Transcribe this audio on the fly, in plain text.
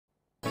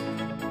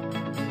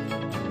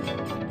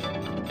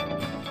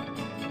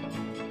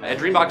At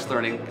DreamBox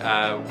Learning,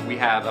 we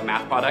have a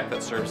math product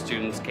that serves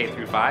students K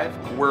through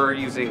 5. We're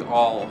using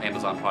all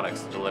Amazon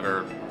products to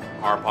deliver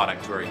our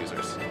product to our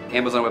users.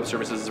 Amazon Web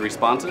Services is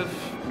responsive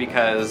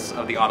because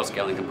of the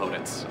auto-scaling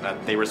components.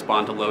 They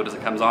respond to load as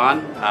it comes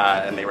on,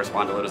 and they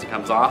respond to load as it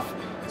comes off,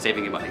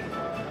 saving you money.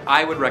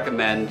 I would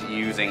recommend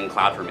using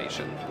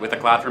CloudFormation. With a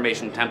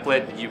CloudFormation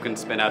template, you can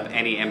spin up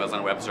any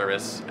Amazon Web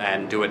Service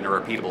and do it in a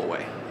repeatable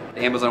way.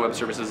 Amazon Web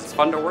Services is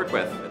fun to work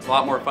with. It's a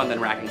lot more fun than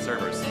racking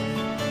servers.